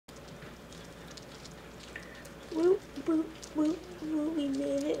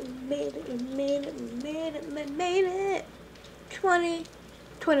made it, we made it, we made it, we made it.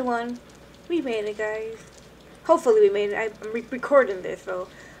 2021. We made it, guys. Hopefully we made it. I'm recording this, so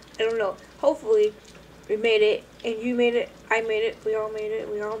I don't know. Hopefully we made it, and you made it, I made it, we all made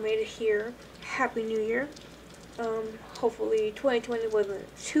it, we all made it here. Happy New Year. Hopefully 2020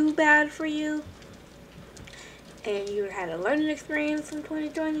 wasn't too bad for you, and you had a learning experience from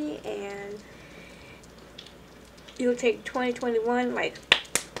 2020, and you'll take 2021 like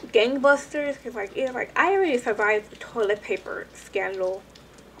gangbusters, because like I already survived the toilet paper scandal,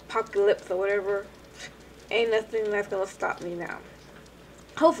 apocalypse or whatever. Ain't nothing that's gonna stop me now.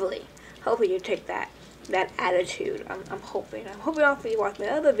 Hopefully you take that attitude. I'm hoping also you watch my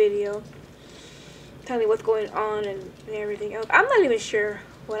other video, tell me what's going on and everything else. I'm not even sure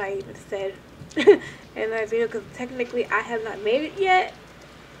what I even said in that video, because technically I have not made it yet,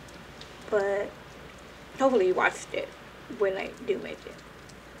 but hopefully you watched it when I do make it,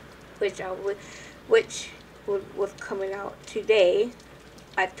 which was coming out today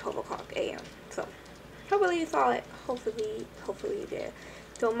at 12 o'clock a.m. So hopefully you saw it. Hopefully you did.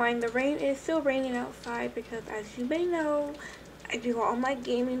 Don't mind the rain. It is still raining outside, because as you may know, I do all my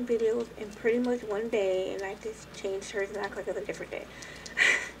gaming videos in pretty much one day, and I just change shirts and act like it's a different day.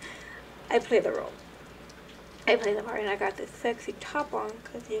 I play the role. I play the part, and I got this sexy top on,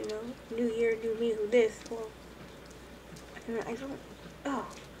 because, you know, new year, new me, who this? Well, I don't, oh.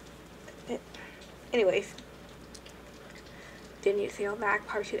 Anyways. Didn't need to see all that.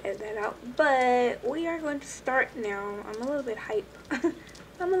 Probably should edit that out. But we are going to start now. I'm a little bit hype.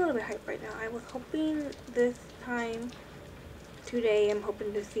 I'm a little bit hype right now. I was hoping this time, today, I'm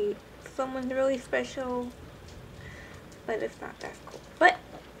hoping to see someone really special. But if not, that's cool. But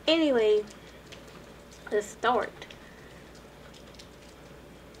anyway, let's start.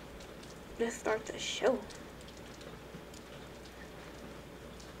 Let's start the show.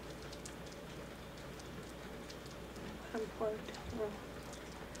 Unplugged. Oh.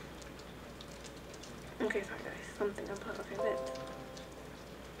 Okay, sorry guys. Something unplugged. Okay, that.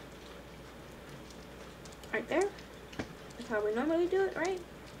 Right there. That's how we normally do it, right?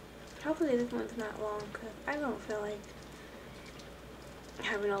 Hopefully this one's not long, because I don't feel like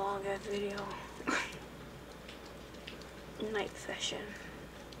having a long ass video. Night session.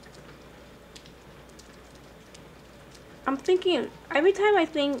 I'm thinking, every time I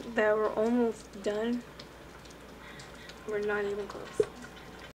think that we're almost done, we're not even close.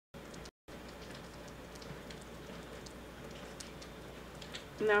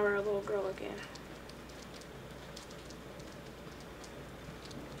 Now we're a little girl again.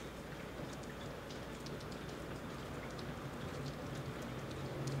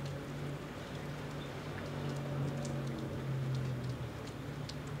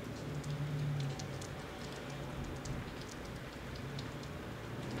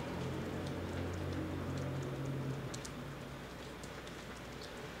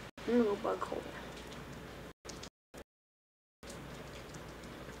 Little bug hole.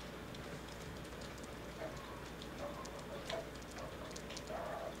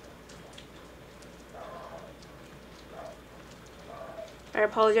 I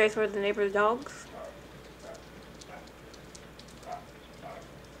apologize for the neighbor's dogs.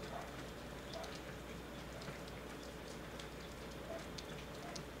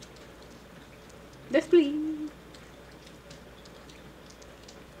 This please.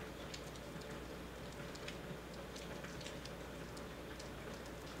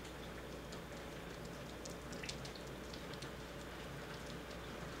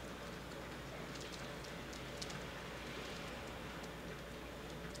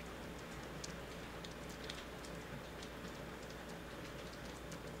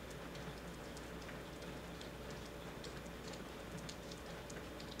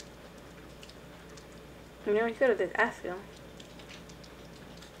 You know, you could have just asked him.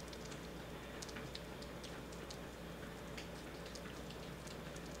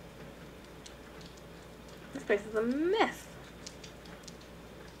 This place is a mess.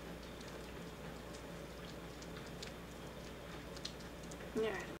 Yeah.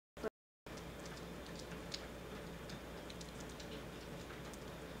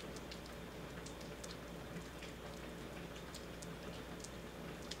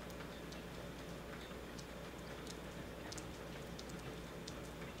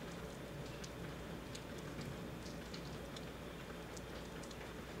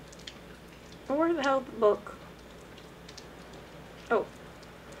 Where the hell is the book? Oh.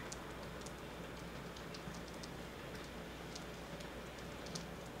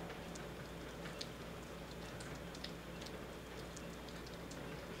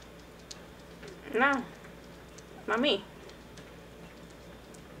 No. Not me.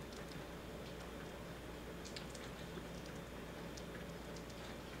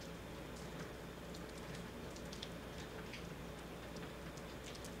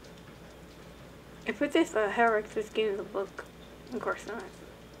 If it's just a character skin in the book, of course not.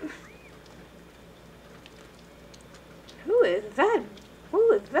 Who is that?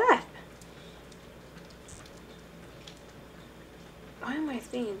 Who is that? Why am I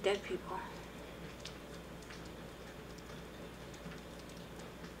seeing dead people?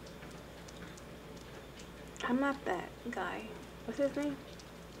 I'm not that guy. What's his name?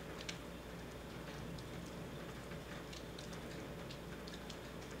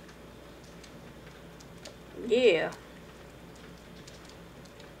 Yeah.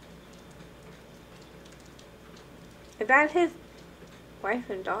 Is that his wife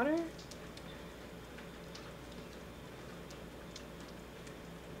and daughter?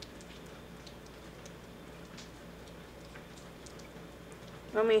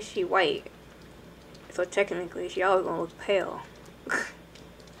 I mean, she white, so technically she always gonna look pale.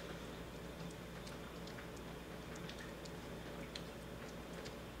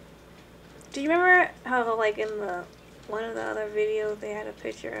 Do you remember how, like, in the one of the other videos they had a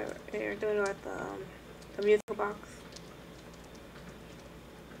picture of they were doing it at the musical box?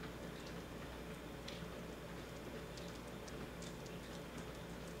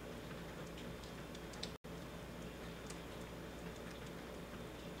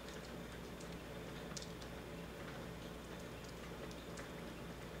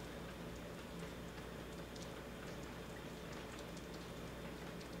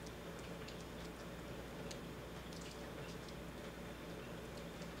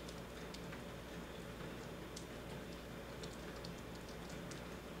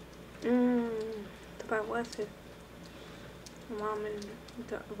 But what's his mom and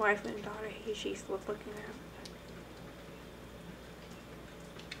the wife and daughter she was looking at?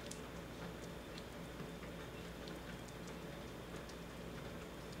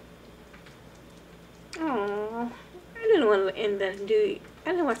 Oh, I didn't want to end the new. I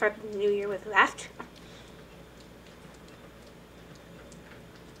didn't want to start the new year with that.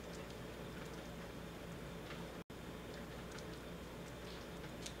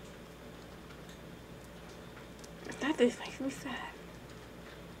 That just makes me sad.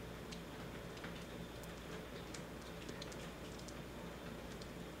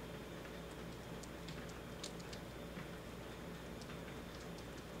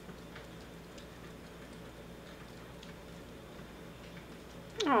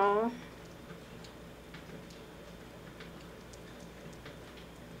 Oh.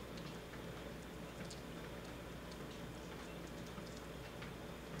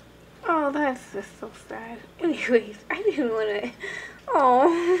 Oh, that's just so sad. Anyways, I didn't want to.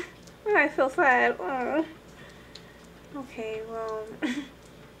 Oh, I feel sad. Oh. Okay, well,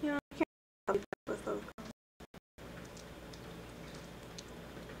 you know, I can't with those.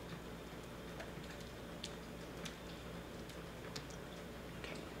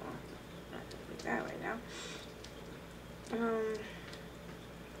 Okay, well, not gonna do that right now.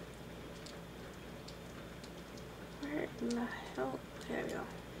 Where in the hell? There we go.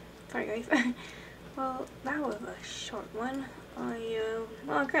 Sorry, guys. Well, that was a short one.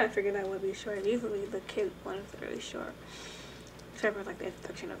 Well, I kind of figured that would be short. Usually the kid ones are really short. Except for like the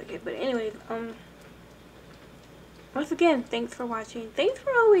introduction of the kid. But anyways, once again, thanks for watching. Thanks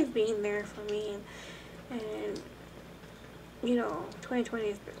for always being there for me. And you know,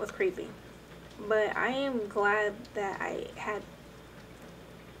 2020 was crazy. But I am glad that I had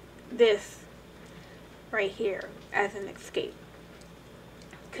this right here as an escape.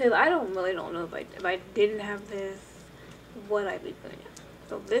 Because I really don't know if I didn't have this, what I'd be doing.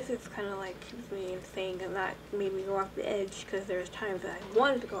 So this is kind of like keeps me insane and not made me go off the edge, because there's times that I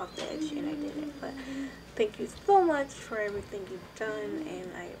wanted to go off the edge and I didn't. But thank you so much for everything you've done,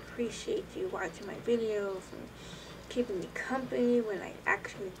 and I appreciate you watching my videos and keeping me company when I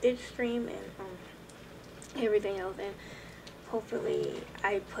actually did stream and everything else. And hopefully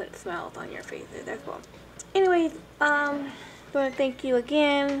I put smiles on your faces as well. Anyways, but thank you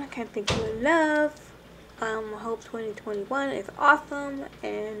again. I can't thank you enough. I hope 2021 is awesome,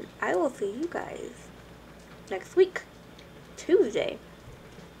 and I will see you guys next week. Tuesday.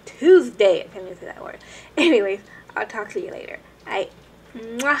 I can't even say that word. Anyways, I'll talk to you later.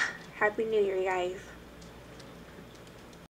 Happy New Year, guys.